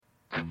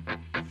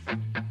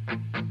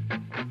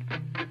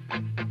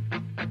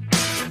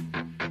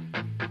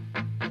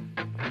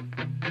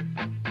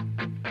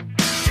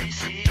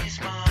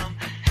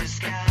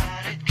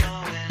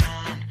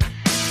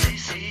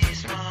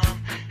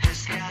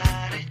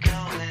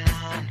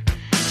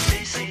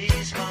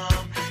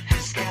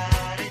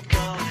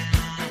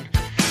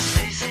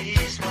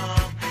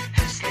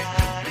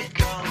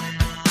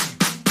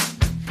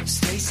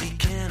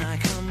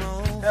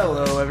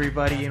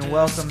everybody, and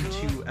welcome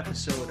to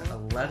episode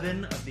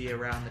 11 of the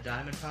Around the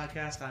Diamond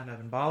podcast. I'm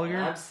Evan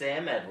Bolliger. I'm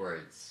Sam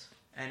Edwards.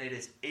 And it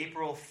is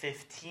April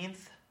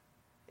 15th.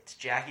 It's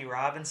Jackie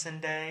Robinson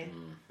Day.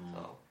 Mm-hmm.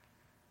 So,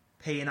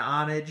 paying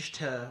homage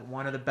to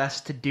one of the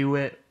best to do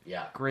it.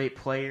 Yeah. Great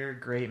player,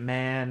 great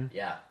man.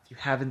 Yeah. If you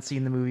haven't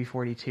seen the movie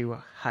 42, I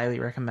highly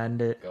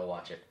recommend it. Go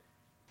watch it.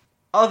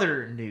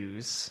 Other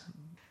news.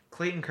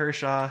 Clayton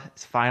Kershaw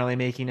is finally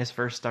making his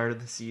first start of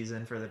the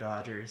season for the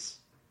Dodgers.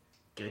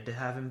 Good to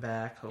have him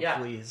back.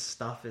 Hopefully his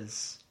stuff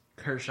is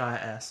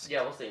Kershaw-esque.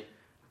 Yeah, we'll see.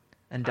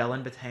 And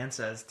Dylan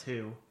Betances,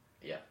 too.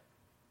 Yeah.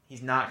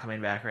 He's not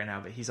coming back right now,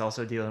 but he's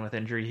also dealing with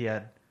injury. He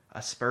had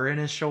a spur in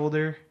his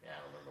shoulder. Yeah, I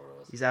don't remember what it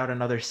was. He's out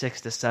another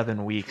 6 to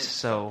 7 weeks,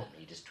 so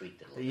he just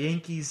tweaked it a the little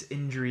Yankees'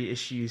 injury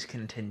issues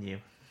continue.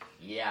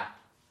 Yeah.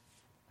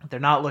 They're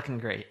not looking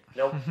great.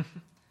 Nope.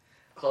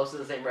 Close to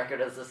the same record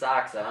as the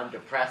Sox, and I'm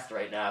depressed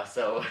right now,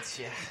 so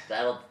Yeah.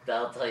 that'll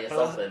tell you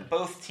something.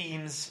 Both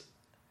teams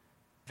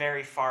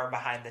very far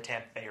behind the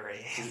Tampa Bay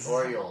Rays.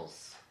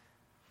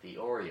 The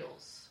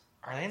Orioles.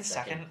 Are they in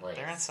second? Place.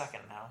 They're in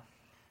second now.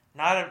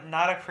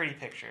 Not a pretty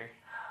picture.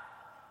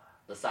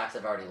 The Sox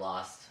have already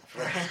lost.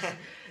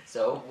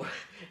 So,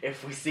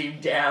 if we seem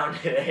down,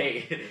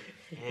 hey.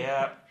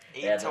 Yeah,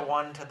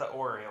 8-1 to the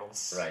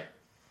Orioles.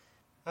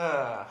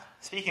 Right.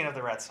 Speaking of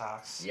the Red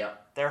Sox,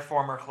 Yep. their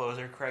former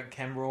closer, Craig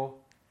Kimbrell,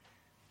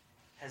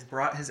 has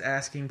brought his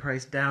asking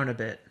price down a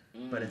bit,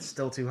 but it's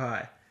still too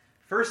high.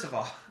 First of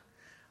all,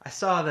 I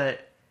saw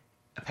that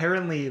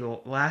apparently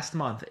last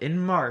month, in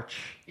March,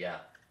 Yeah.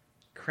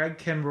 Craig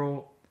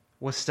Kimbrell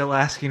was still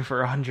asking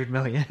for $100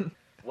 million.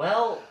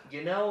 Well,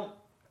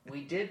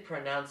 we did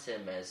pronounce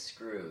him as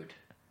screwed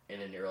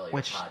in an earlier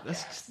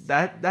podcast.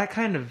 That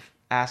kind of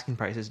asking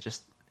price is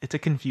just, it's a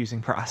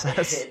confusing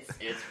process.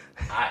 It's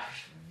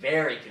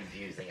very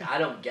confusing. I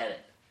don't get it.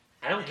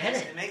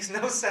 It makes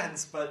no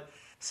sense, but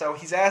so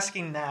he's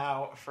asking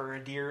now for a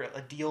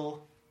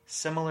deal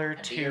similar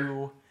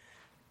to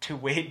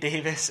Wade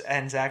Davis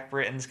and Zach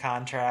Britton's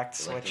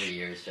contracts, like 3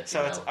 years, 50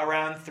 so it's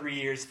around 3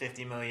 years,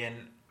 $50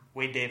 million.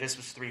 Wade Davis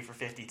was 3 for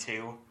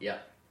 $52.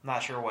 Yep. I'm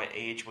not sure what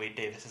age Wade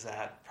Davis is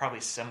at.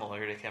 Probably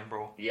similar to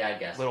Kimbrell. Yeah, I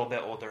guess. A little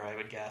bit older, I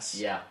would guess.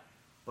 Yeah.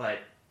 But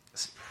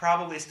it's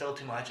probably still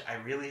too much. I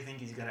really think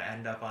he's going to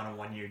end up on a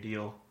 1-year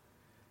deal.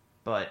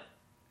 But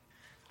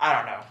I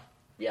don't know.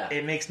 Yeah.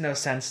 It makes no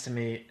sense to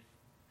me.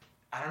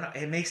 I don't know.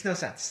 It makes no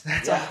sense.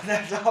 That's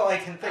all I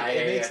can think.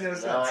 It makes no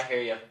sense. No, I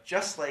hear you.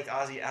 Just like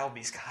Ozzie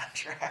Albies'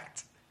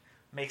 contract.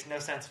 Makes no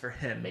sense for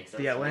him. Makes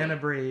sense the Atlanta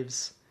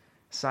Braves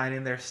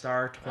signing their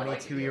star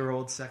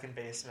 22-year-old second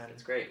baseman.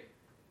 It's great.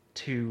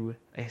 To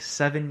a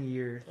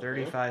 7-year,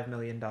 $35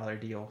 million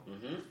deal.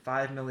 Mm-hmm.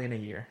 $5 million a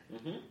year.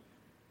 Mm-hmm.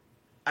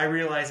 I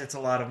realize it's a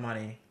lot of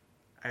money.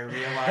 I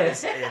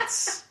realize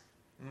it's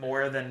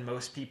more than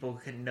most people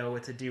can know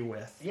what to do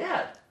with.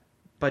 Yeah.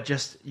 But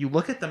just, you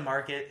look at the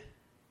market,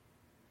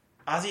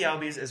 Ozzie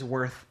Albies is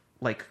worth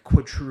like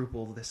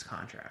quadruple this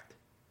contract.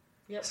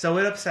 Yep. So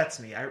it upsets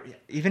me.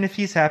 Even if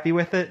he's happy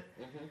with it,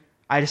 Mm-hmm.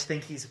 I just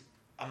think he's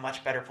a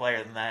much better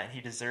player than that.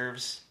 He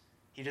deserves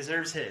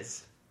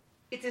his.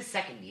 It's his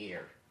second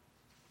year.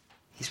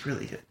 He's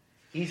really good.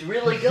 He's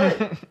really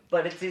good,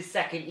 but it's his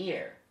second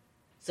year.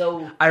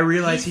 So I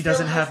realize he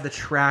doesn't have the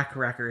track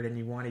record, and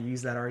you want to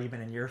use that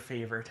argument in your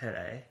favor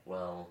today.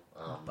 Well,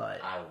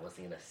 but I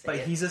wasn't going to say but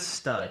it. he's a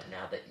stud. But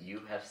now that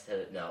you have said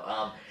it,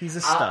 no. He's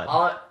a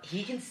stud.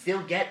 He can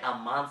still get a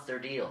monster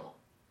deal.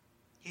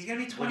 He's going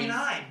to be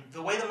 29.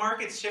 The way the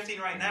market's shifting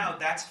right now,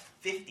 that's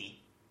 50.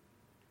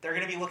 They're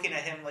going to be looking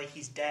at him like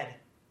he's dead.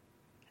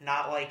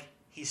 Not like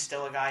he's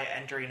still a guy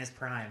entering his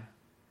prime.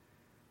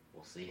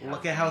 We'll see.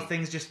 Look at how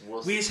things just...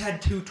 We just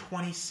had 2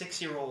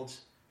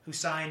 26-year-olds who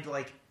signed,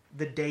 like,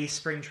 the day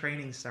spring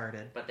training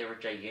started. But they were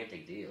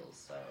gigantic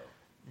deals, so...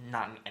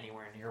 Not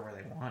anywhere near where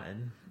they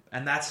wanted.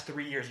 And that's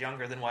 3 years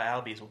younger than what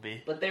Albies will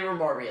be. But they were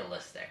more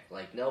realistic.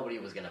 Like, nobody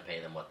was going to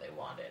pay them what they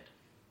wanted.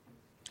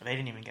 They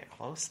didn't even get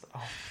close, though.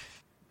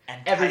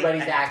 And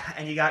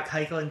and you got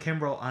Keuchel and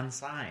Kimbrell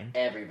unsigned.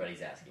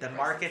 Everybody's asking. The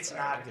market's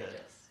not good.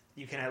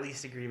 You can at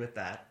least agree with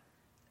that.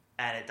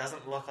 And it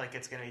doesn't look like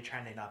it's going to be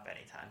trending up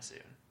anytime soon.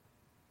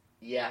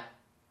 Yeah.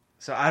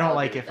 So I don't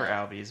like it for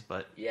Albies,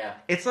 but yeah,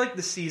 it's like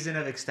the season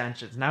of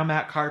extensions. Now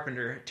Matt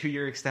Carpenter,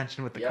 2-year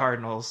extension with the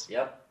Cardinals.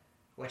 Yep.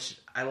 Which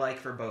I like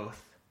for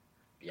both.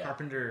 Yep.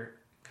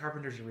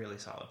 Carpenter's a really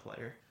solid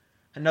player.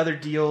 Another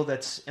deal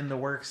that's in the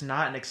works,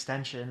 not an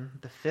extension,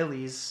 the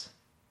Phillies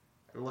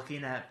are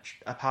looking at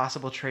a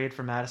possible trade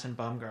for Madison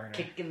Bumgarner.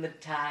 Kicking the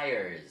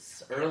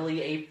tires.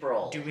 Early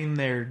April. Doing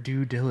their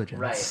due diligence.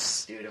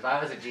 Right. Dude, if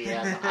I was a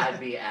GM, I'd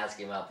be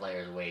asking about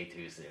players way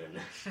too soon.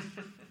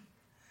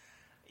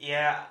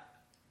 Yeah.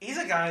 He's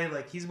a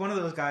guy, he's one of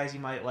those guys you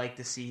might like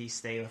to see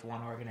stay with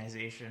one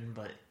organization,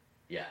 but...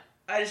 Yeah.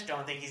 I just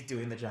don't think he's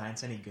doing the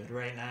Giants any good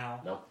right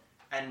now. Nope.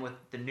 And with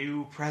the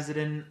new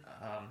president,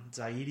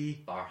 Zaidi...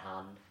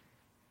 Farhan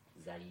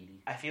Zaidi.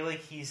 I feel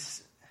like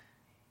he's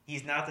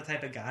not the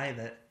type of guy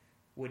that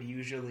would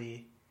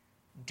usually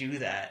do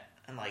that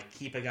and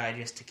keep a guy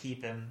just to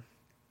keep him.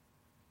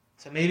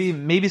 So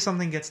maybe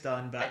something gets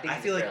done, but I I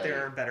feel like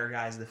there are better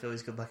guys the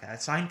Phillies could look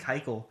at. Sign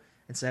Keuchel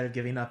instead of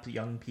giving up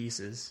young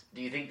pieces.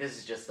 Do you think this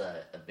is just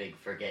a big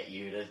forget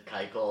you to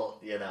Keuchel?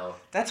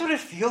 That's what it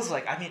feels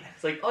like. I mean,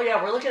 it's like, oh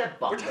yeah, we're looking at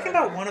Bumgarner. We're talking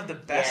about one of the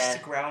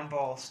best ground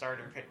ball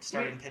starting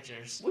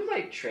pitchers. We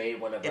might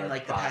trade one of in our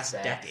like the past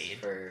decade,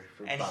 for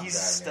and Bumgarner. He's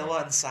still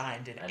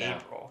unsigned in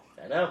April.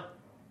 I know.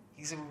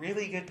 He's a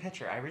really good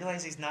pitcher. I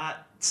realize he's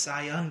not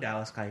Cy Young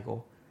Dallas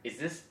Keuchel. Is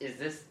this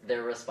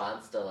their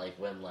response to like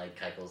when like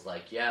Keuchel's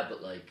like, yeah,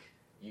 but like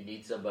you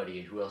need somebody,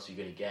 and who else are you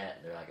gonna get?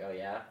 And they're like, oh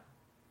yeah,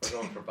 we're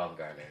going for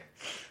Bumgarner.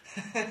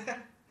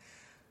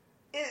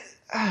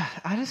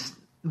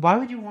 Why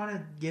would you want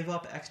to give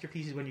up extra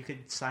pieces when you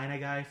could sign a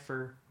guy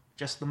for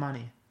just the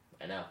money?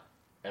 I know,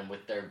 and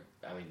with their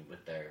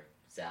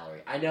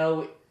salary, I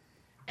know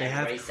they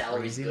have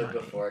salary's good money.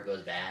 Before it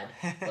goes bad,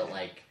 but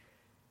like.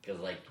 Because,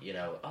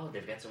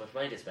 they've got so much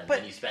money to spend. But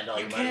then you spend all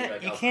your money.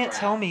 You can't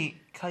tell me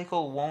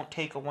Keuchel won't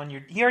take a 1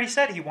 year. He already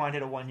said he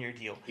wanted a 1 year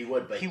deal. He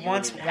would, but he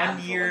wants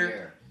 1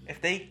 year. If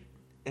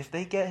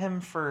they get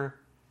him for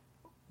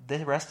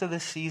the rest of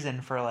this season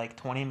for like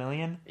 $20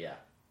 million, yeah,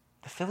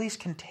 the Phillies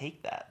can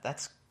take that.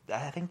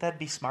 I think that'd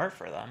be smart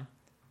for them.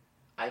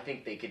 I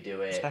think they could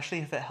do it, especially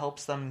if it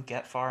helps them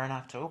get far in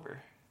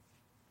October.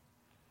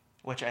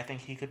 Which I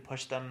think he could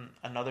push them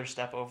another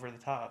step over the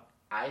top.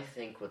 I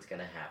think what's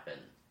going to happen.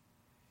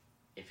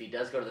 If he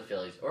does go to the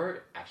Phillies,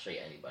 or actually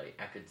anybody,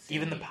 I could see...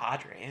 Even the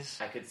Padres.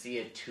 I could see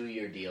a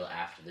 2-year deal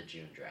after the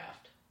June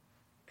draft.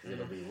 Because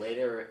it'll be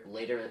later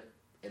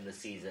in the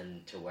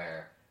season to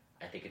where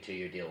I think a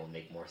 2-year deal will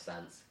make more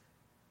sense.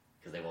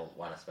 Because they won't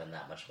want to spend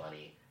that much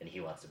money, and he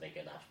wants to make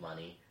enough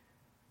money.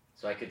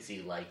 So I could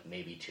see, like,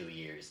 maybe 2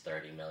 years,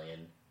 $30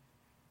 million.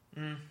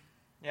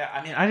 Yeah,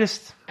 I mean,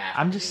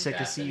 I'm just sick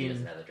of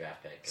seeing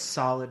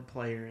solid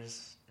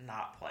players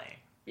not playing.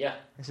 Yeah.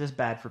 It's just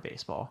bad for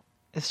baseball.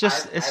 It's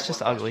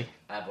just ugly.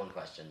 I have one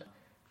question.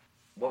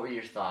 What were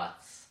your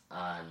thoughts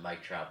on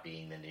Mike Trout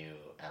being the new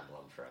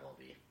emblem for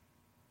MLB?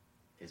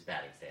 His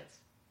batting stance.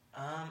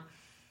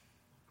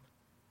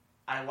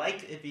 I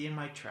liked it being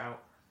Mike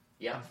Trout.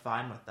 Yep. I'm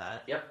fine with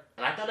that. Yep.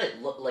 And I thought it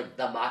looked like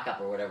the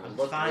mock-up or whatever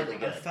looked really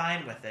good. I'm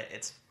fine with it.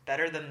 It's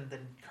better than the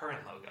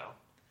current logo.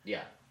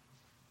 Yeah.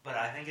 But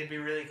I think it'd be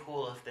really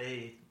cool if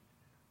they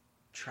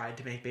tried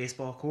to make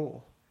baseball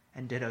cool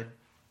and did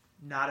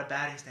not a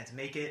batting stance.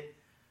 Make it.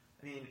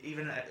 I mean,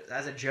 even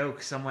as a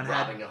joke, someone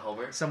had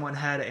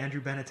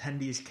Andrew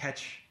Benintendi's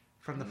catch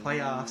from the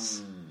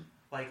playoffs.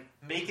 Like,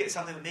 make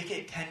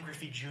it Ken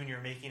Griffey Jr.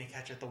 making a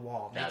catch at the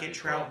wall. Make it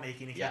Trout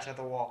making a catch at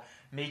the wall.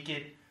 Make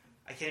it,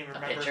 I can't even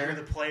remember who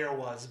the player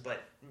was,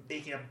 but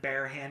making a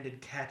barehanded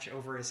catch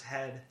over his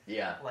head.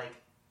 Yeah. Like,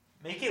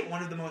 make it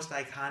one of the most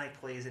iconic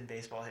plays in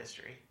baseball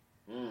history.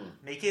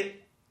 Make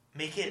it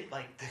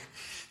like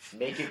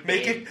make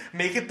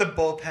it the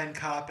bullpen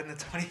cop in the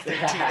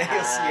 2013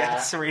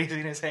 ALCS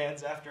raising his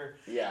hands after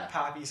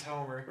Poppy's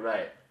homer.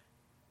 Right.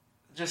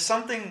 Just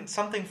something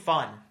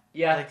fun.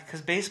 Yeah. Like,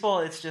 because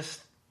baseball, it's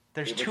just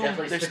there's too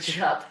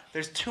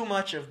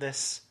much of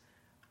this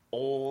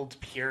old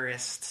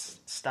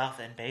purist stuff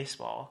in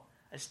baseball.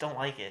 I just don't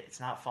like it. It's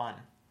not fun.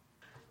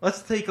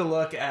 Let's take a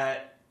look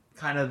at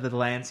kind of the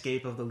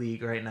landscape of the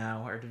league right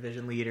now. Our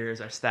division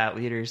leaders, our stat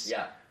leaders.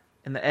 Yeah.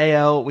 In the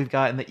AL, we've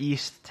got in the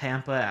East,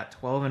 Tampa at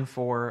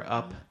 12-4,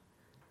 up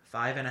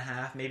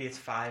 5.5. Maybe it's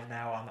 5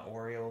 now on the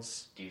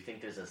Orioles. Do you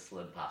think there's a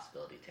slim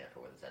possibility Tampa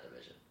wins that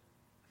division?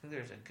 I think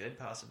there's a good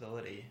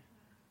possibility,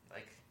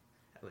 like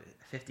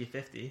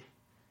 50-50.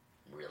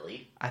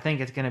 Really? I think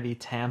it's going to be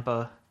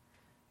Tampa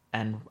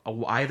and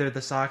either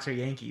the Sox or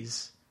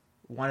Yankees.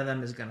 One of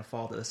them is going to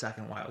fall to the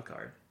second wild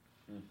card.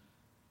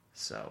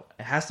 So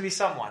it has to be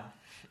someone.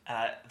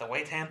 The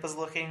way Tampa's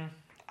looking,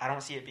 I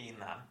don't see it being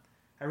them.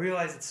 I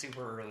realize it's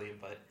super early,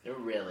 but... They're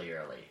really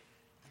early.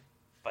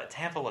 But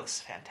Tampa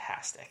looks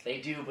fantastic. They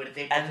do, but if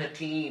they put the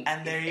team...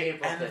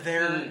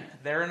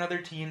 They're another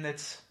team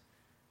that's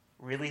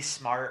really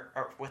smart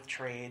with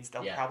trades.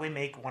 They'll probably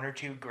make 1 or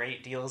 2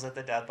 great deals at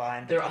the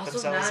deadline to put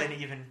themselves in an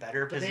even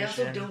better position. But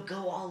they also don't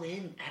go all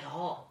in at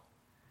all.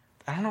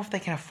 I don't know if they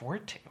can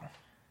afford to.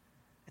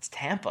 It's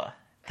Tampa.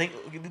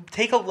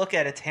 Take a look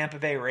at a Tampa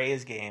Bay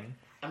Rays game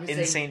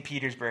in St.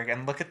 Petersburg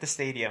and look at the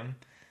stadium.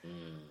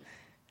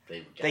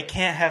 They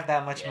can't have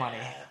that much money.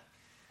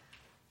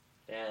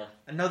 Yeah.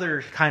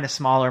 Another kind of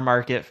smaller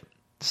market,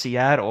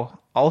 Seattle,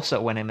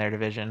 also winning their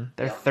division.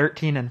 They're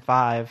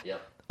 13-5.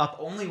 Yep. Up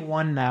only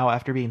 1 now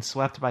after being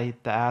swept by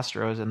the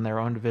Astros in their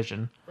own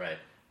division. Right.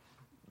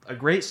 A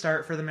great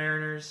start for the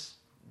Mariners,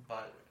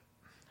 but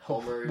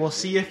we'll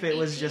see if it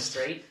was just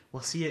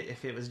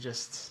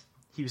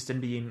Houston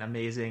being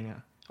amazing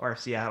or if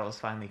Seattle is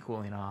finally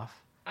cooling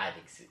off. I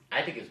think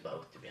it's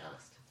both, to be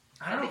honest.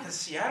 I don't know, because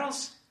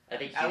Seattle's...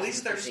 at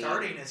least their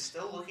starting is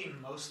still looking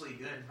mostly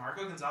good.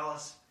 Marco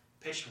Gonzalez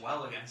pitched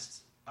well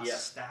against a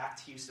stacked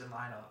Houston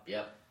lineup.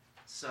 Yep.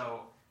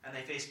 So, and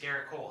they faced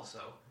Garrett Cole, so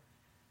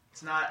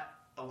it's not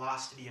a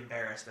loss to be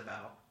embarrassed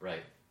about.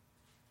 Right.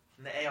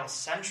 In the AL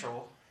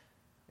Central,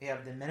 we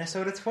have the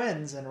Minnesota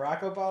Twins and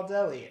Rocco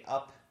Baldelli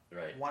up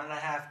Right.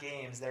 1.5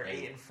 games. They're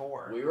Hey,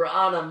 8-4. We were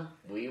on them.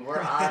 We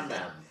were on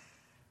them.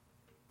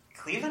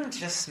 Cleveland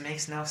just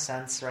makes no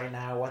sense right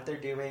now. What they're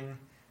doing,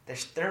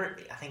 they're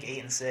I think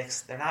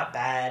 8-6. They're not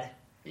bad,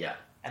 Yeah.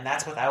 and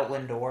that's without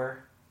Lindor.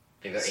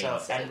 They got 8 So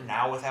and 7. and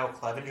now without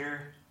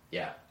Clevenger.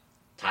 Yeah.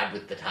 Tied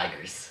with the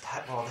Tigers.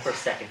 Well, For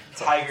second.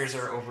 Tigers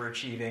are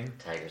overachieving.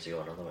 Tigers are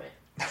going all the way.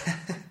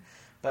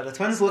 But the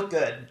Twins look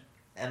good,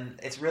 and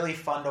it's really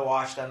fun to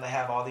watch them. They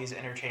have all these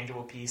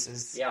interchangeable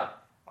pieces. Yeah.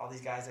 All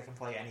these guys that can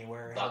play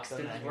anywhere.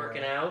 Buxton's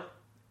working out.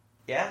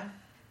 Yeah.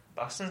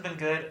 Buxton's been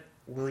good.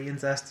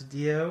 Williams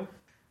Astudillo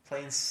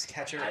playing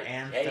catcher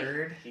and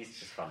third. He's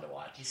just fun to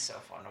watch. He's so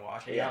fun to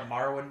watch. You Yeah. got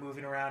Marwin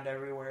moving around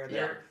everywhere.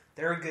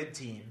 They're a good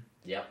team.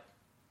 Yep.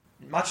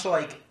 Much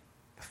like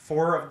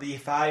 4 of the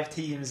 5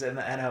 teams in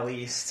the NL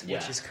East,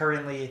 which is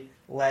currently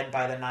led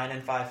by the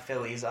 9-5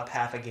 Phillies, up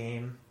half a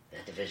game.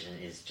 That division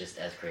is just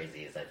as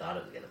crazy as I thought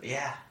it was going to be.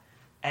 Yeah.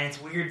 And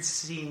it's weird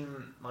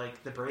seeing,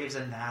 like, the Braves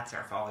and Nats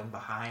are falling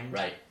behind.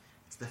 Right.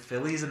 It's the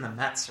Phillies and the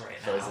Mets right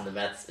now. Phillies and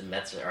the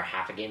Mets are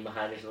half a game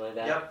behind or something like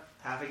that. Yep,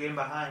 half a game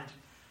behind.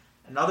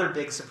 Another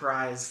big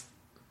surprise,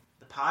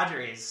 the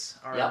Padres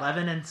are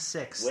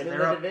 11-6. Winning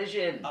They're the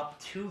division. up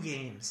 2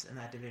 games in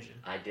that division.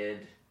 I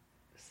did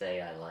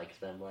say I liked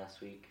them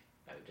last week.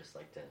 I would just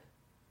like to...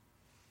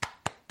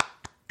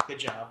 Good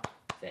job.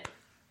 Thanks.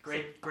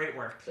 Great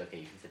work. It's okay,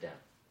 you can sit down.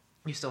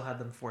 You still had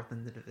them 4th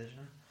in the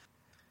division.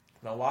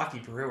 Milwaukee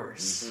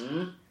Brewers.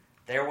 Mm-hmm.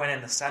 They're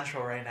winning the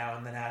Central right now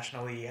in the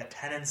National League at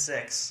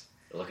 10-6.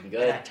 They're looking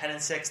good. And at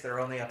 10-6, they're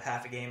only up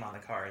half a game on the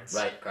Cards.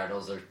 Right,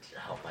 Cardinals are...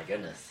 Oh, my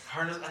goodness.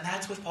 Cardinals, and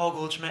that's with Paul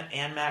Goldschmidt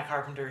and Matt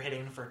Carpenter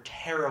hitting for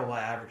terrible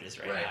averages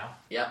right now.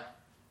 Yep.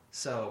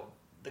 So,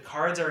 the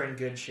Cards are in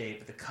good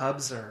shape. The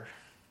Cubs are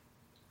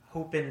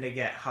hoping to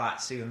get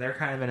hot soon. They're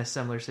kind of in a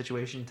similar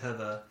situation to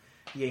the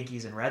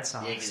Yankees and Red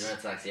Sox. Yankees and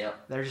Red Sox,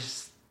 yep. They're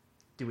just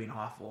doing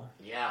awful.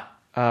 Yeah.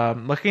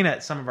 Looking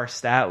at some of our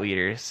stat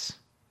leaders,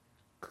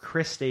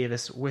 Chris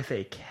Davis with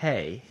a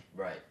K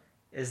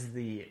is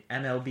the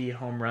MLB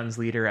home runs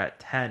leader at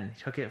 10.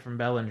 He took it from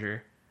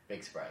Bellinger.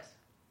 Big surprise.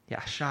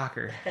 Yeah,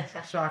 shocker.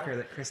 Shocker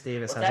that Chris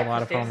Davis has that a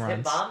lot Chris of home Davis hit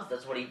runs. Bombs?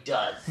 That's what he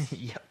does.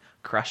 Yep.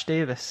 Crush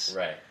Davis.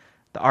 Right.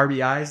 The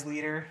RBIs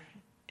leader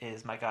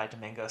is my guy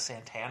Domingo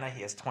Santana.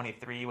 He has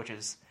 23, which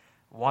is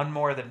 1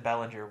 more than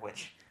Bellinger,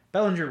 which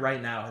Bellinger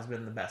right now has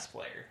been the best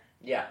player.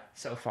 Yeah.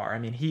 So far. I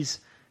mean, he's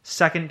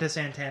second to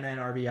Santana in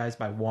RBIs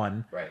by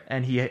 1. Right.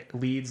 And he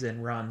leads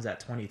in runs at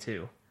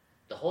 22.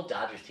 The whole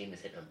Dodgers team is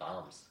hitting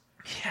bombs.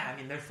 Yeah, I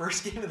mean, their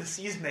first game of the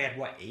season, they had,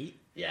 8?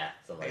 Yeah,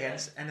 something like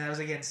that. And that was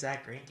against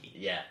Zach Greinke.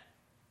 Yeah.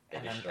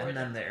 And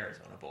then the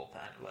Arizona bullpen.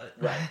 But,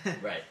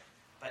 Right.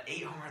 But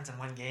 8 home runs in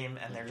 1 game,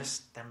 and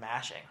they're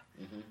mashing.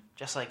 Mm-hmm.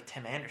 Just like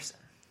Tim Anderson.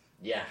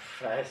 Yeah,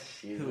 right.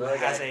 Who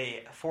has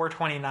a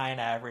 429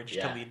 average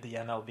to lead the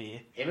MLB.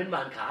 Him and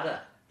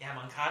Moncada. Yeah,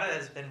 Moncada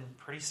has been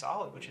pretty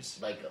solid, which is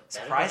like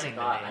surprising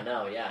to me. I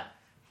know, yeah.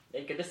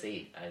 It's good to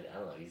see. I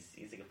don't know.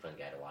 He's a good fun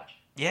guy to watch.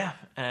 Yeah,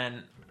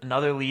 and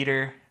another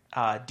leader,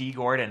 D.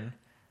 Gordon.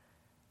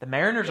 The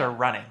Mariners are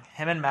running.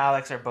 Him and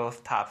Malik are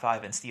both top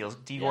 5 in steals.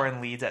 D.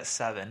 Gordon leads at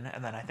 7,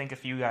 and then I think a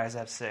few guys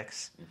have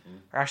 6. Mm-hmm.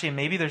 Or actually,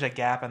 maybe there's a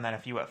gap, and then a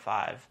few at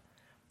 5.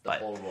 The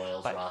whole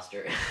Royals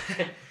roster.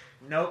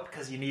 Nope,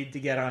 because you need to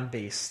get on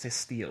base to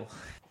steal.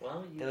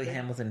 Well, Billy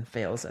Hamilton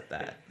fails at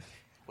that.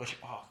 Which,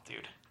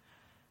 dude.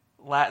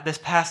 This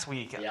past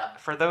week,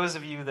 for those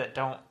of you that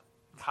don't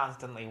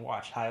constantly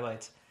watch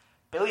highlights,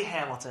 Billy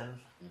Hamilton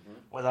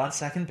was on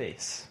second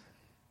base.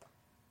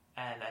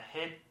 And a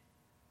hit,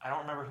 I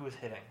don't remember who was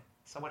hitting.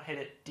 Someone hit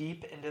it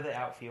deep into the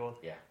outfield.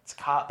 Yeah. It's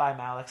caught by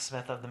Malik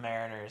Smith of the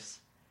Mariners.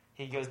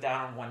 He goes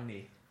down on 1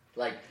 knee.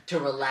 Like, to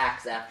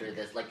relax after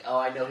this. Like,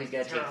 I know he's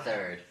going to take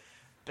third.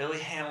 Billy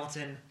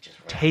Hamilton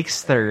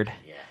takes third.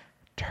 Yeah.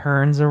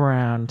 Turns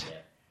around. Yeah.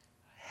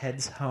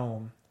 Heads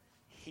home.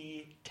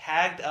 He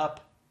tagged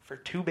up for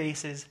 2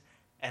 bases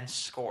and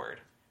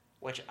scored,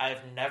 which I've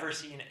never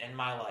seen in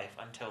my life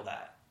until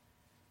that.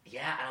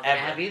 Yeah, I don't think I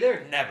have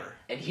either. Never.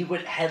 And he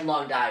went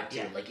headlong dive, too.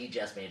 Yeah. Like, he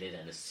just made it,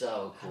 and it's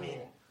so cool. I mean,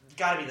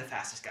 got to be the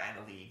fastest guy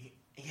in the league.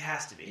 He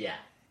has to be. Yeah.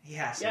 He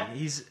has to be.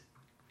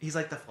 He's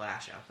like the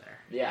Flash out there.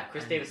 Yeah,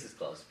 Chris Davis is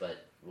close,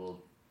 but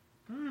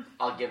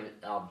I'll give it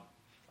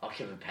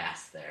a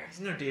pass there.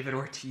 He's no David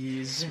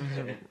Ortiz. He's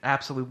an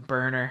absolute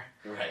burner.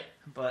 Right.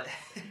 But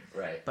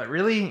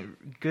really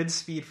good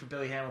speed for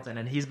Billy Hamilton,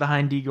 and he's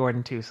behind D.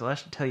 Gordon, too. So that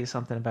should tell you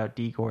something about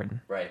D.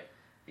 Gordon. Right.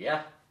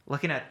 Yeah.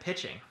 Looking at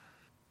pitching,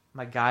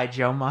 my guy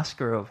Joe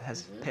Musgrove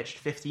has pitched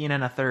 15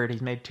 1/3.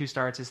 He's made 2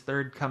 starts. His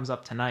third comes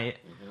up tonight.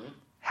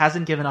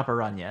 Hasn't given up a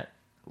run yet,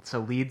 so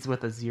leads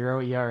with a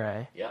 0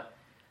 ERA. Yep.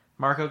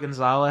 Marco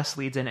Gonzalez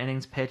leads in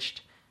innings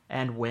pitched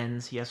and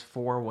wins. He has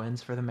 4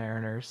 wins for the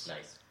Mariners.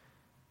 Nice.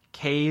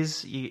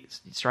 K's,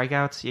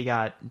 strikeouts, you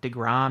got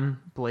DeGrom,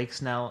 Blake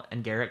Snell,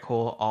 and Garrett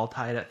Cole all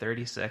tied at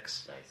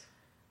 36. Nice.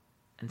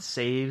 And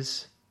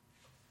saves,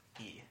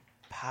 the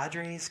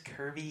Padres'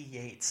 Kirby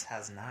Yates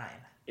has 9.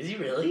 Is he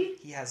really?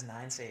 He has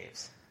 9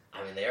 saves.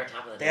 I mean, they are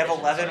top of the They have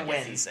division, 11 so I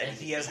guess wins, and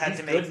he he's has had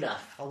to good make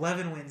enough.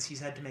 11 wins. He's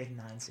had to make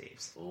 9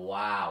 saves.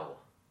 Wow.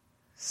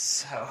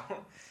 So,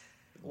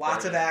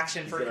 lots of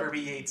action for Kirby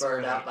Yates.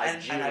 Burned out by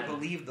and I June.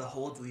 believe the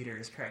hold leader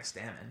is Craig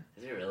Stammen.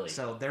 Is he really?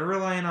 So they're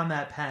relying on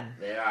that pen.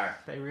 They are.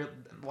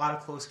 A lot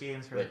of close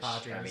games for the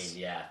Padres. I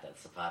mean, yeah,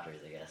 that's the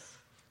Padres, I guess.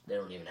 They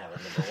don't even have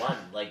a number one.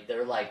 Like,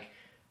 they're like...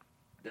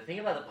 The thing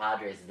about the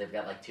Padres is they've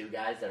got, like, 2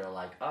 guys that are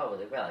like, oh,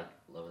 they've got, like,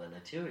 lower than a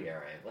 2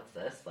 ERA. What's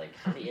this? Like,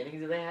 how many innings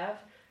do they have?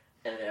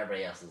 And then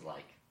everybody else is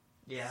like,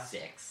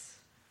 6.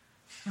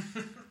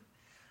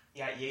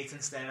 Yeah, Yates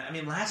and Stammen. I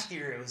mean, last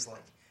year it was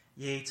like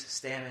Yates,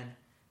 Stammen,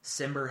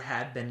 Simber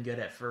had been good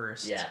at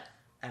first. Yeah.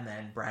 And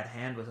then Brad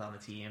Hand was on the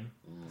team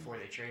before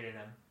they traded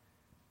him.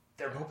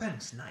 Their bullpen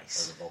was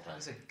nice. It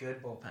was a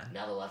good bullpen.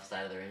 Now the left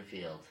side of their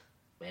infield,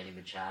 Manny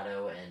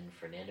Machado and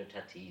Fernando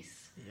Tatis.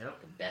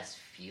 Yep. The best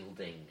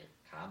fielding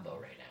combo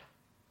right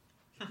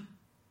now.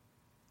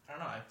 I don't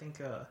know. I think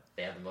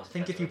they have the most. I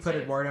think if you put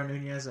Eduardo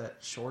Nunez at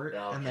short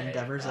and then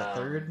Devers at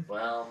third,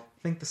 well,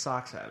 I think the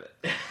Sox have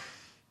it.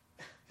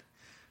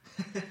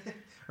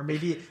 Or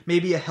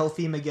maybe a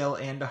healthy Miguel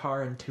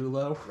Andujar and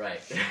Tulo.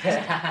 Right.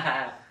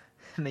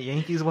 And the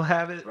Yankees will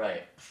have it.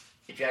 Right.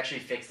 If you actually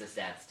fix the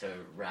stats to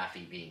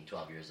Rafi being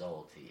 12 years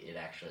old, it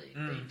actually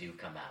they do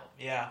come out.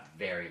 Yeah.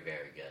 Very,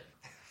 very good.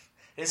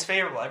 It's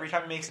favorable. Every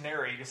time he makes an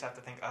error, you just have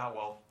to think, oh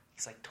well,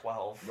 he's like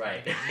 12.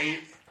 Right.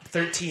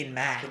 13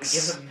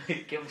 max. Can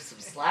we give him some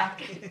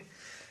slack? He's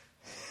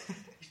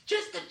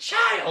just a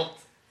child.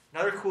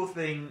 Another cool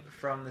thing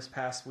from this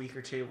past week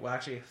or two, well,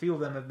 actually, a few of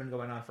them have been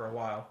going on for a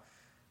while.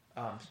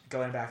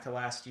 Going back to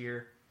last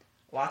year,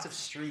 lots of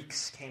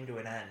streaks came to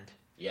an end.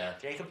 Yeah.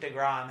 Jacob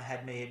deGrom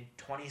had made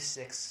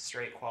 26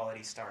 straight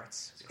quality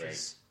starts.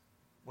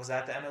 Was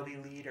that the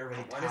MLB lead, or were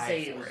they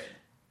tied for it?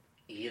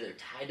 He either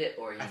tied it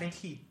or I think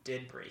he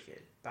did break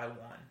it by 1.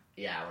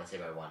 Yeah, I want to say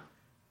by 1.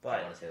 But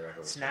I want to say the record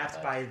was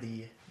snapped by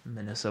the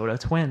Minnesota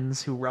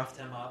Twins, who roughed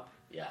him up.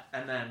 Yeah.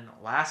 And then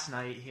last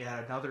night, he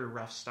had another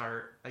rough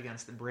start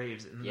against the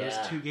Braves. In those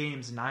 2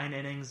 games, 9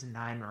 innings,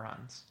 9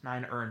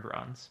 earned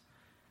runs.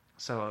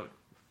 So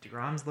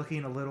DeGrom's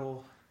looking a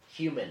little...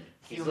 Human.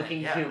 He's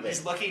looking human.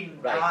 He's looking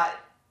not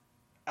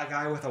a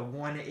guy with a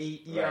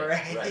 1.8 ERA.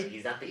 Right.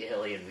 He's not the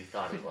alien we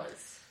thought he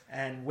was.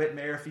 And Whit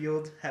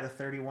Merrifield had a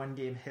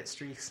 31-game hit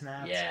streak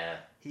snapped. Yeah.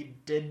 He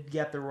did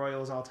get the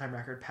Royals' all-time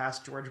record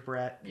past George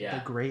Brett,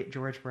 the great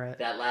George Brett.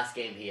 That last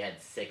game, he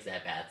had 6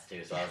 at-bats,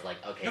 too, so I was like,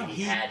 okay,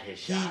 he had his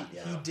shot.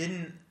 He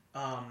didn't,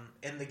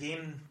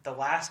 in the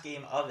last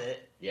game of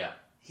it,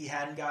 he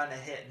hadn't gotten a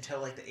hit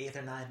until like the 8th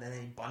or 9th, and then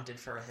he bunted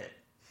for a hit.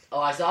 Oh,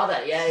 I saw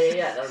that.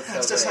 Yeah. That was so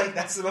It's just great. like,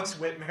 that's the most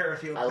Whit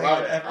Merrifield thing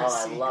I've ever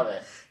seen. I love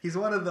it. He's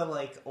one of the,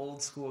 like,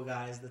 old school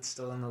guys that's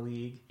still in the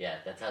league. Yeah,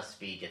 that's how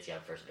speed gets you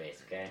on first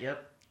base, okay?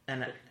 Yep.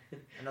 And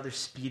another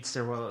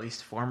speedster, well, at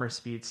least former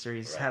speedster.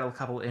 He's had a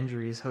couple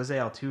injuries. Jose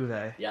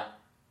Altuve. Yeah.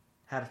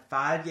 Had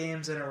 5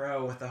 games in a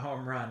row with a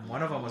home run.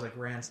 One of them was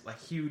a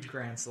huge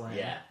grand slam.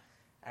 Yeah.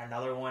 And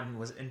another one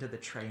was into the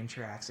train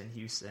tracks in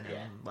Houston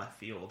in left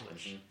field,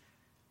 which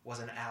was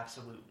an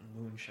absolute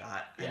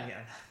moonshot. Yeah.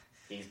 And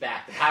he's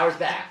back. The power's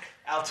back.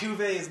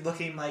 Altuve is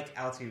looking like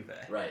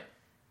Altuve. Right.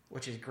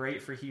 Which is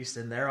great for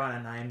Houston. They're on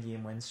a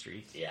 9-game win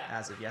streak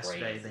as of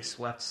yesterday. Crazy. They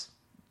swept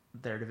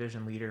their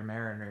division leader,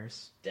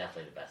 Mariners.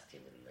 Definitely the best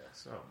team in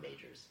the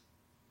majors.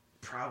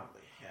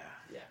 Probably, yeah.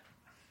 Yeah.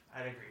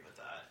 I'd agree with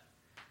that.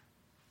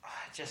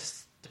 It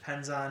just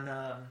depends on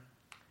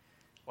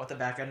what the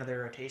back end of their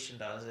rotation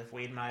does. If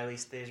Wade Miley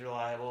stays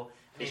reliable.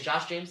 Is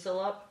Josh James still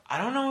up? I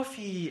don't know if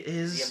he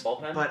is, he in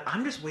bullpen? but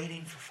I'm just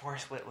waiting for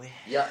Forrest Whitley.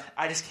 Yep.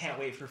 I just can't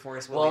wait for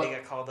Forrest Whitley to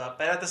get called up.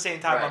 But at the same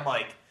time, I'm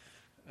like,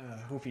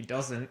 hope he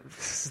doesn't,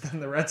 because then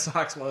the Red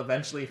Sox will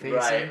eventually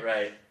face him.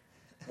 Right.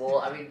 Well,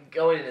 I mean,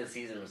 going into the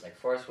season, it was like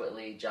Forrest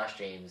Whitley, Josh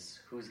James.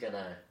 Who's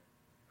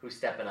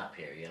stepping up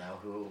here? You know,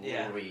 who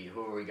are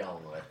we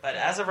going with? But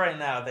as of right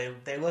now,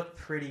 they look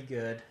pretty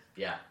good.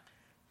 Yeah,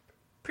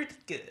 pretty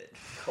good.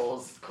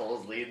 Cole's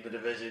leading the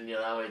division. You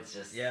know, it's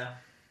just a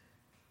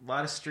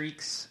lot of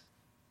streaks,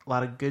 a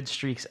lot of good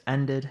streaks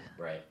ended.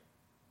 Right.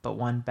 But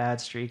one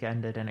bad streak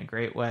ended in a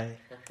great way.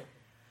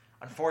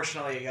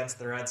 Unfortunately, against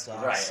the Red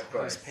Sox, right, of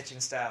course. whose pitching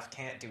staff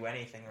can't do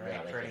anything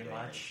right, pretty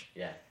much.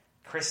 Yeah.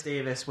 Chris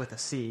Davis with a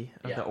C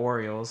of the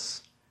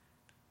Orioles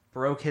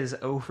broke his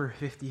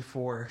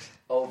 0-for-54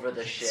 over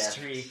the shift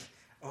streak.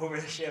 Over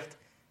the shift.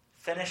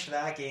 Finished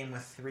that game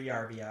with 3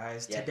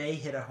 RBIs. Yeah. Today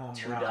hit a home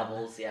 2 run. 2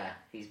 doubles. Yeah,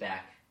 he's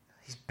back.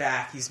 He's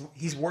back.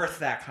 He's worth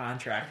that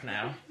contract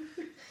now.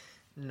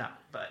 No,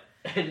 but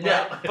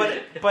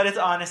it's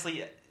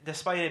honestly,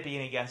 despite it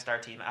being against our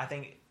team, I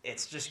think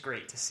it's just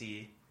great to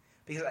see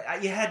because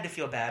you had to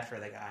feel bad for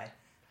the guy.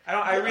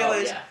 I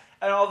realize,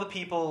 and all the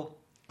people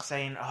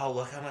saying, "Oh,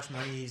 look how much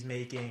money he's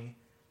making.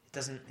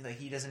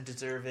 He doesn't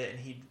deserve it, and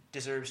he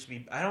deserves to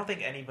be." I don't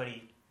think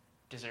anybody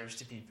deserves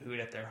to be booed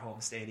at their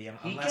home stadium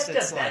unless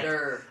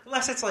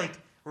it's like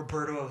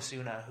Roberto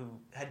Osuna, who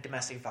had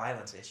domestic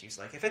violence issues.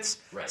 Like if it's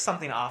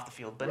something off the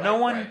field, but no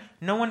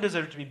one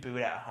deserves to be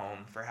booed at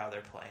home for how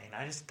they're playing.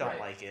 I just don't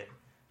like it.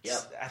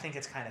 Yep. I think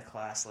it's kind of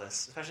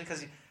classless, especially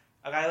because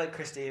a guy like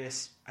Chris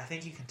Davis, I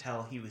think you can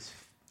tell he was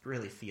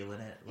really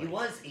feeling it.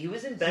 Like, he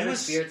was in better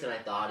spirits than I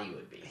thought he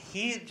would be.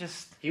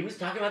 He was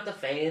talking about the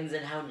fans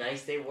and how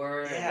nice they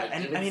were. Yeah,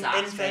 and I mean,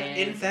 Sox fans.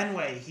 in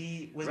Fenway,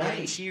 he was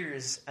getting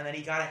cheers, and then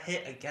he got a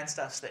hit against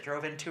us that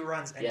drove in 2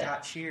 runs and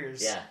got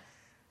cheers. Yeah.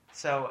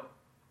 So,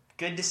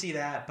 good to see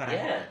that, but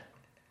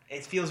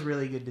it feels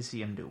really good to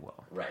see him do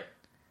well. Right.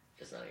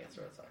 Just not against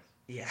the Red Sox.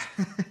 Yeah.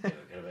 It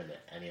could have been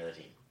any other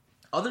team.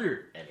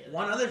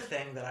 One other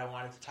thing that I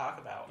wanted to talk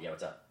about. Yeah,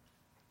 what's up?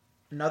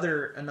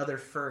 Another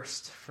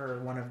first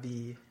for one of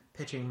the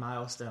pitching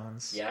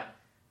milestones. Yeah.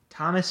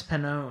 Thomas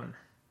Pannone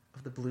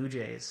of the Blue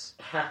Jays.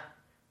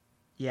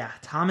 Yeah,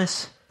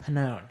 Thomas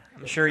Pannone.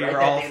 I'm sure you're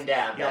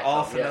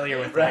all familiar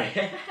with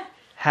him.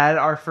 Had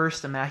our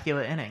first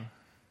immaculate inning.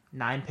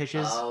 9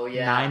 pitches,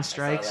 9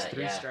 strikes,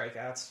 3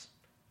 strikeouts.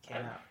 Came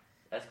out.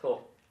 That's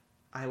cool.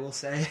 I will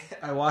say,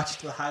 I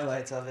watched the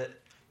highlights of it.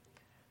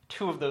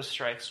 2 of those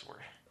strikes were...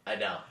 I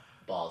know.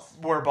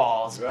 Were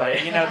balls, right.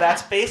 But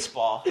that's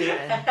baseball.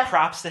 And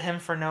props to him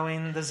for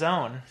knowing the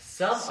zone.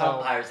 Some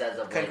umpires as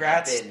of late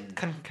have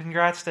been...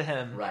 Congrats to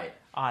him. Right.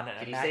 On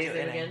an immaculate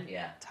inning. Again?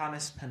 Yeah.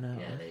 Thomas Pannone.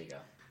 Yeah, there you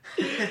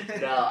go.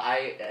 No,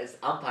 as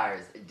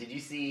umpires, did you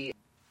see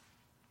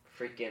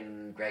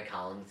freaking Greg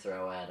Collins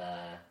throw at,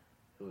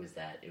 who was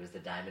that? It was the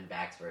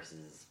Diamondbacks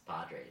versus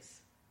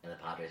Padres. And the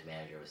Padres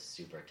manager was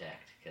super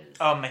ticked.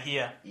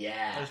 Mejia.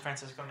 Yeah. It was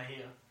Francisco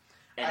Mejia.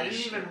 And I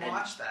didn't even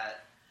watch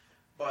that.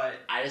 But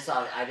I just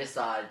saw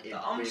it. The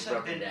umps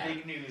have been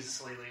big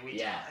news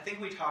lately. I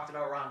think we talked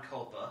about Ron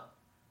Culpa.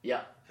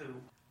 Yeah. Who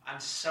I'm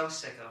so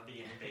sick of being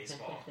in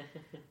baseball.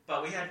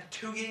 But we had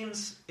 2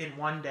 games in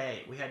one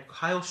day. We had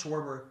Kyle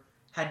Schwarber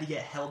had to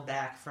get held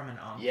back from an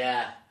ump.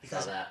 Yeah.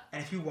 Saw that.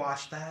 And if you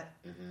watch that,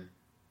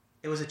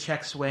 it was a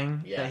check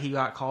swing that he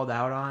got called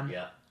out on.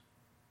 Yeah.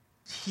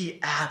 He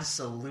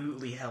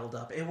absolutely held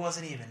up. It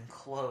wasn't even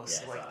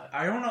close. Yeah,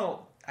 I don't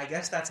know. I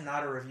guess that's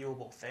not a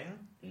reviewable thing.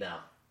 No.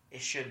 It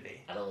should be.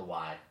 I don't know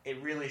why.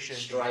 It really should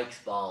Strikes,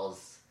 be.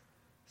 balls,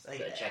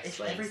 check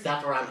swing, stuff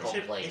stuff around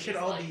home plate. It should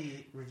all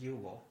be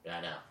reviewable. Yeah,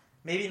 I know.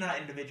 Maybe not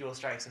individual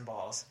strikes and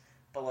balls,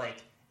 but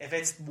if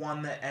it's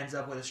one that ends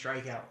up with a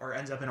strikeout or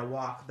ends up in a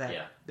walk,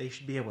 that they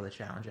should be able to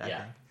challenge it, I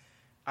think.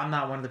 I'm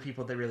not one of the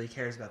people that really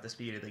cares about the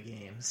speed of the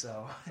game,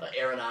 so...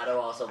 Arenado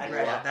also blew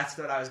up. That's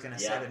what I was going to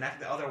say.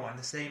 The other one,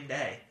 the same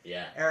day.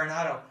 Yeah.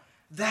 Arenado.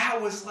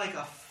 That was like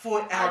a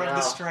foot out of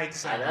the strike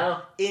zone. I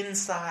know.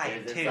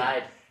 Inside, too.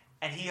 Inside.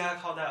 And he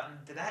got called out.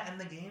 And did that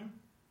end the game?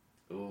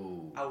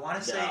 Ooh. I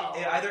want to say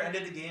it either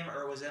ended the game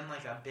or it was in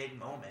a big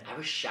moment. I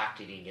was shocked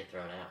he didn't get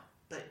thrown out.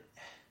 But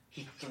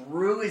he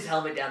threw his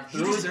helmet down,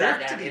 threw his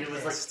bat down, and it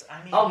was pissed.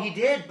 he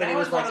did, but it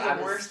was one of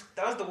the worst.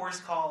 That was the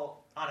worst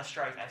call on a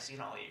strike I've seen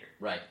all year.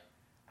 Right.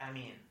 I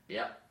mean.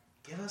 Yep.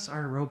 Give us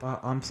our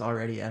robot umps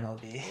already,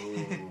 MLB.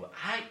 Ooh,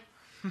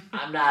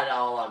 I'm not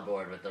all on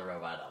board with the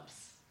robot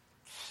umps.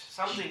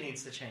 Something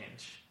needs to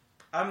change.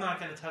 I'm not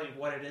going to tell you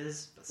what it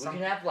is, but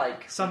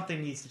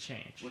something needs to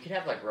change. We could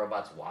have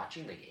robots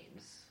watching the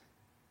games.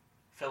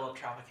 Philip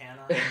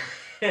Tropicana.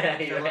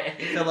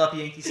 Philip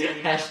Yankee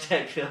Stadium.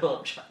 Hashtag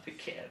Philip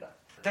Tropicana.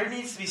 There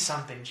needs to be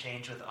something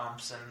changed with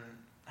umps and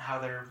how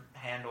they're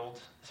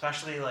handled.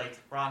 Especially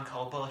Ron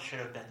Culpa should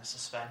have been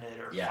suspended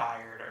or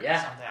fired or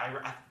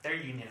something. They're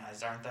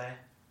unionized, aren't they?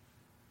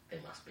 They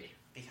must be.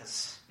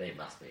 Because they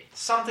must be.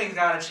 Something's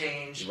got to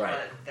change, right.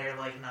 But they're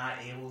not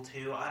able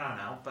to. I don't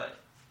know, but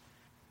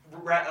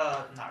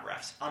not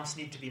refs. Umps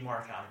need to be more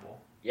accountable.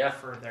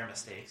 For their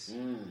mistakes,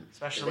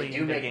 especially they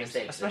do make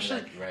mistakes.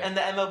 Especially, and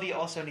the MLB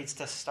also needs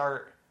to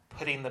start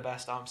putting the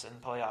best umps in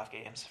playoff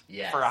games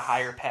for a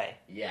higher pay.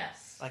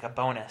 Yes, like a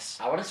bonus.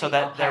 I want to see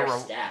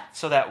stats.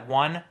 So that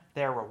one,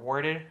 they're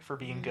rewarded for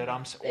being good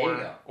umps,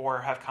 or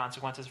have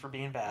consequences for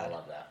being bad. I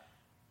love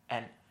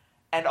that.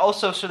 And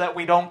also so that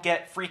we don't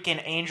get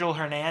freaking Angel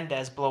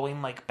Hernandez blowing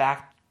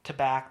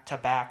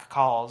back-to-back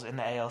calls in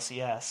the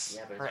ALCS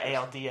or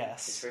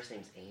ALDS. His first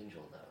name's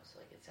Angel, though, so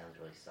it sounds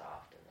really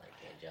soft and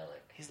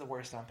angelic. He's the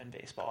worst ump in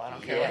baseball. I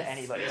don't care what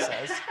anybody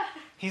says.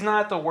 He's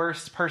not the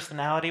worst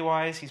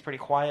personality-wise. He's pretty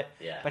quiet.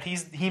 Yeah. But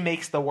he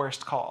makes the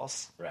worst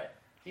calls. Right.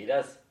 He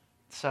does.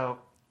 So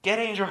get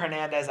Angel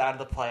Hernandez out of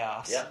the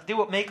playoffs.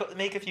 Yep.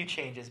 Make a few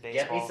changes,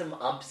 baseball. Get me some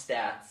ump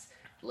stats.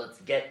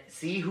 Let's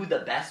see who the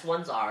best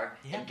ones are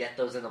and get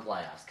those in the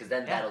playoffs, because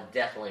then that'll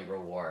definitely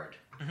reward.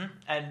 Mm-hmm.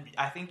 And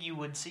I think you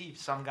would see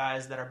some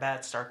guys that are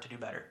bad start to do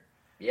better.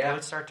 Yeah. They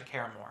would start to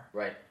care more.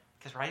 Right.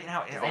 Because right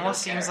now, it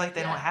almost seems like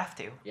they don't have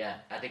to. Yeah,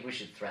 I think we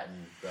should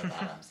threaten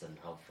robot umps and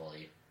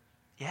hopefully...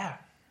 Yeah,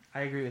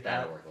 I agree with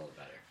that. That'll work a little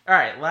better. All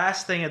right,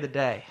 last thing of the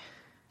day.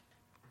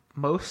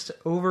 Most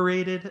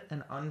overrated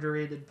and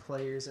underrated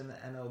players in the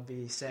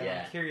MLB.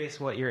 Sam, I'm curious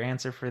what your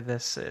answer for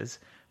this is.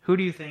 Who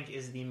do you think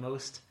is the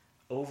most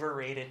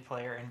overrated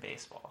player in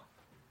baseball?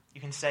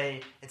 You can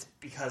say it's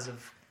because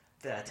of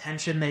the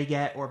attention they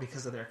get or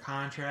because of their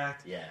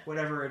contract. Yeah.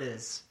 Whatever it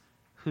is.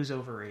 Who's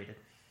overrated?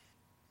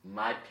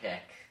 My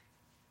pick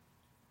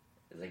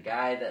is a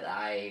guy that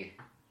I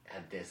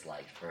have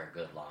disliked for a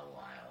good long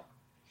while.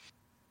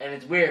 And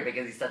it's weird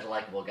because he's such a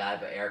likable guy,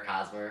 but Eric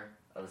Hosmer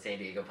of the San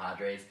Diego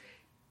Padres,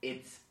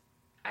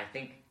 I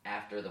think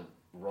after the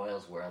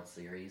Royals World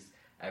Series,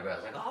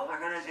 everybody was like, oh my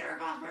goodness, Eric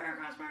Hosmer, Eric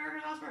Hosmer,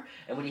 Eric Hosmer.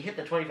 And when he hit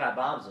the 25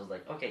 bombs, I was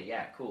like, okay,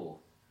 yeah,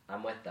 cool.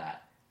 I'm with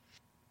that.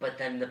 But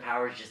then the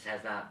power just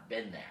has not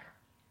been there.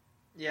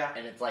 Yeah.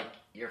 And it's like,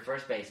 your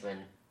first baseman,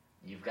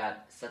 you've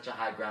got such a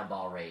high ground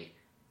ball rate,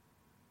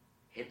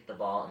 hit the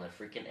ball in the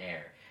freaking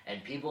air.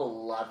 And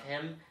people love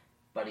him,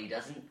 but he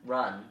doesn't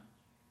run.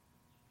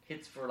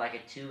 Hits for like a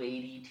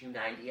 280,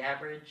 290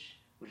 average,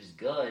 which is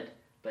good,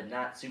 but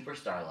not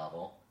superstar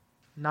level.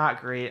 Not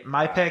great.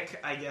 My pick,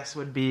 I guess,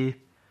 would be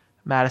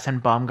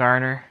Madison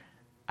Bumgarner.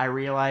 I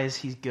realize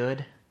he's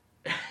good.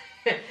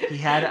 He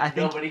had, I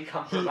think, nobody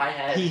come from my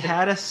head. He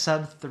had a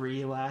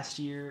sub-3 last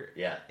year.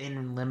 Yeah.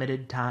 In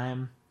limited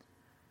time.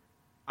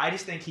 I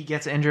just think he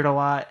gets injured a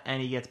lot,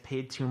 and he gets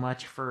paid too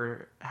much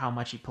for how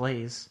much he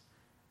plays,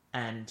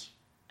 and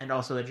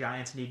also the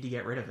Giants need to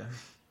get rid of him.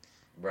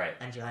 Right.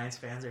 And Giants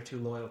fans are too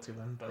loyal to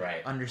him, but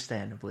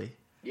understandably.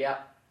 Yeah.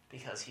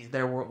 Because he's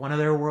one of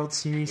their World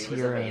Series he was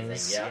heroes.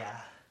 Amazing,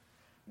 yeah.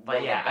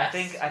 But yeah, I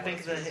think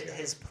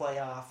his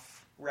playoff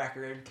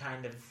record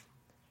kind of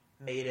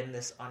made him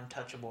this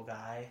untouchable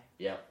guy.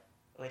 Yep.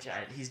 Which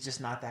he's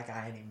just not that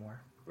guy anymore.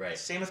 Right.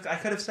 Same with, I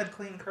could have said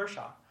Clayton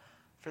Kershaw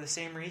for the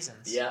same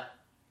reasons. Yeah.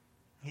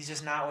 He's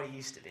just not what he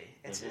used to be.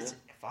 It's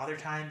Father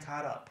Time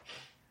caught up.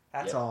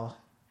 That's all.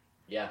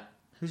 Yeah.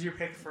 Who's your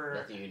pick for?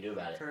 Nothing you can do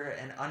about it. For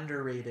an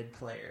underrated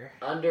player.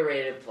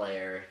 Underrated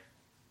player,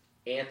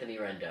 Anthony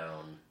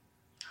Rendon.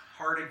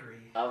 Hard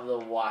agree. Of the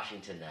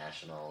Washington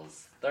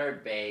Nationals.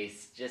 Third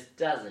base, just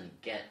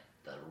doesn't get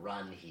the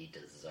run he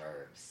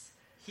deserves.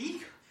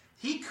 He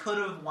could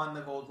have won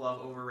the Gold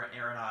Glove over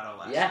Arenado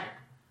last year.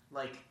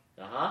 Like,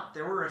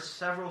 there were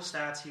several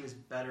stats he was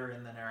better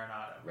in than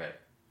Arenado. Right.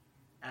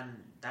 And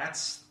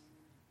that's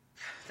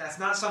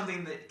not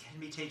something that can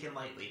be taken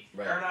lightly.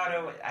 Right.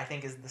 Arenado, I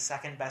think, is the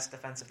second best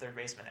defensive third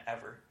baseman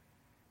ever.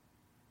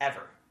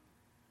 Ever.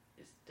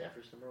 Is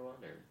Devers number one?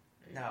 Or...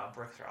 No,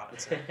 Brooks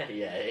Robinson.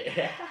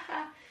 yeah.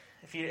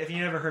 If you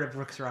never heard of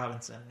Brooks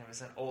Robinson, it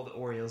was an old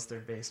Orioles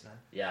third baseman.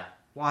 Yeah.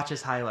 Watch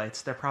his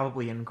highlights. They're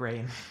probably in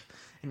gray,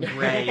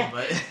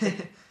 but...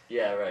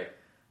 yeah, right.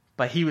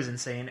 But he was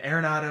insane.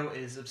 Arenado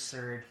is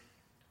absurd.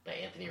 But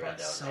Anthony Rendon.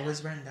 So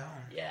is Rendon.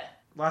 Yeah.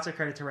 Lots of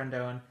credit to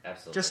Rendon.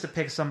 Absolutely. Just to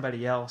pick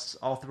somebody else,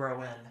 I'll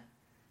throw in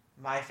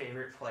my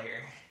favorite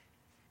player.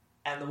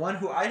 And the one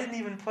who I didn't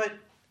even put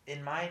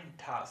in my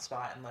top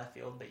spot in left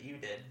field, but you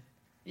did.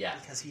 Yeah.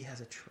 Because he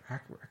has a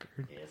track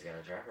record. He has got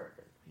a track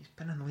record. He's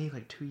been in the league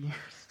like 2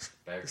 years.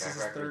 Better track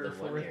record than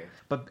 1 year.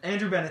 But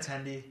Andrew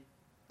Benintendi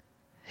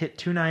hit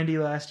 290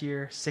 last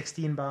year,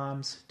 16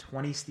 bombs,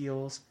 20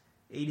 steals,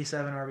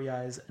 87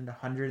 RBIs, and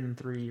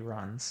 103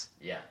 runs.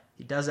 Yeah.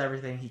 He does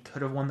everything. He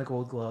could have won the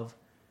Gold Glove.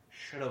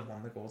 Should have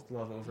won the Gold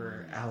Glove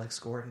over Alex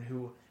Gordon,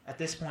 who at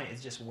this point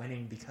is just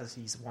winning because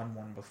he's won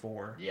one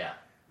before. Yeah,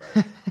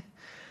 right.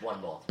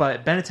 One ball.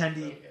 But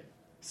Benintendi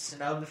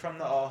snubbed from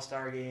the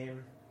All-Star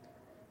game,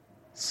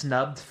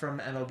 snubbed from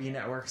MLB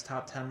Network's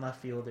top 10 left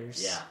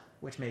fielders. Yeah.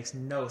 Which makes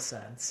no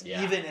sense.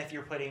 Yeah. Even if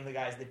you're putting the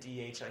guys that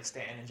DH like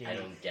Stanton and Jamie, I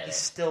don't get he it.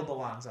 still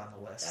belongs on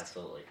the list.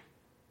 Absolutely.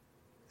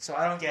 So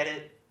I don't get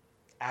it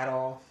at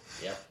all.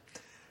 Yep.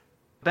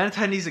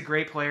 Benintendi's a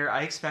great player.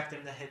 I expect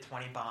him to hit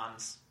 20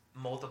 bombs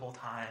multiple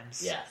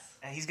times. Yes.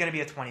 And he's going to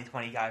be a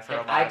 2020 guy for a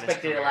lot I of his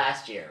expected career. it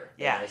last year.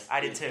 Yeah,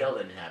 I did too. Still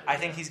didn't happen. I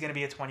think he's going to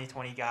be a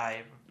 2020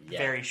 guy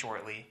very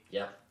shortly.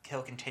 Yep.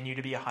 He'll continue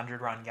to be a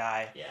 100-run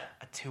guy. Yeah.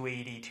 A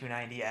 280,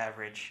 290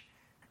 average.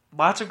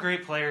 Lots of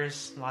great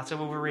players, lots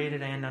of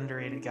overrated and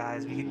underrated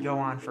guys. We could go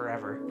on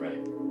forever. Right.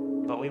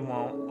 But we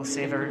won't. We'll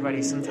save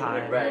everybody some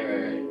time.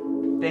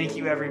 Right. Thank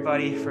you,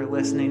 everybody, for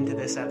listening to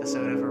this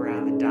episode of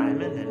Around the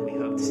Diamond, and we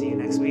hope to see you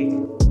next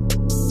week.